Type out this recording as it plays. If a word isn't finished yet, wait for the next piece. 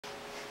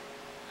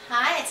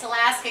Hi, it's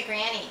Alaska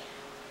Granny.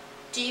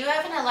 Do you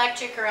have an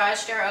electric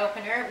garage door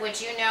opener? Would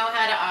you know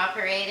how to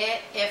operate it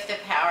if the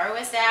power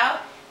was out?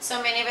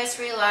 So many of us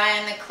rely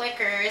on the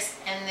clickers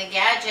and the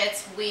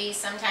gadgets. We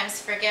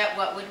sometimes forget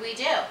what would we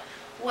do.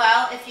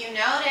 Well, if you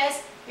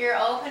notice, your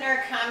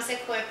opener comes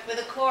equipped with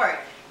a cord.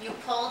 You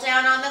pull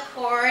down on the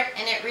cord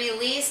and it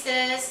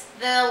releases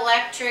the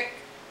electric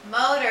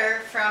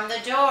motor from the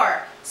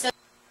door.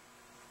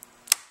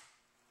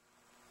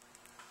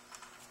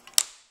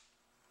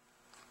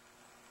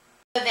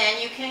 So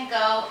then you can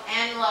go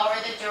and lower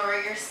the door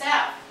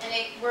yourself. And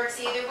it works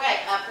either way,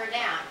 up or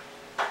down.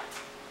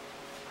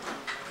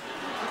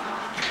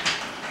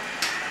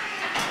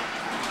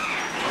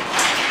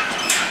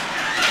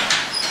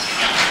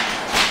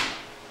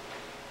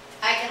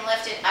 I can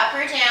lift it up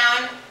or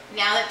down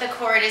now that the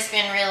cord has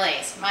been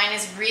released. Mine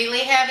is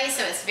really heavy,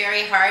 so it's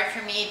very hard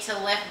for me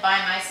to lift by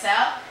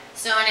myself.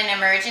 So in an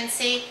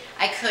emergency,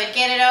 I could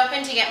get it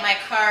open to get my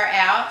car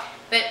out,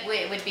 but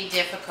it would be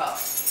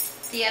difficult.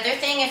 The other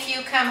thing, if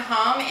you come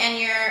home and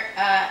your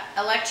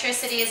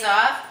electricity is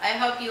off, I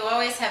hope you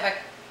always have a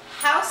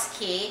house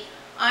key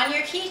on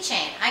your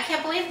keychain. I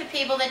can't believe the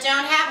people that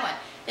don't have one.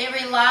 They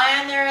rely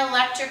on their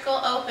electrical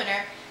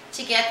opener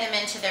to get them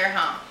into their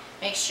home.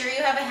 Make sure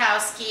you have a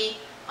house key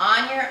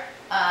on your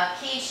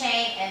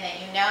keychain and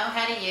that you know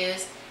how to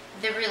use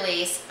the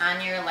release on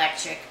your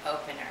electric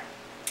opener.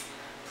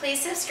 Please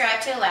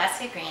subscribe to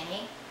Alaska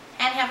Granny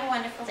and have a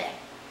wonderful day.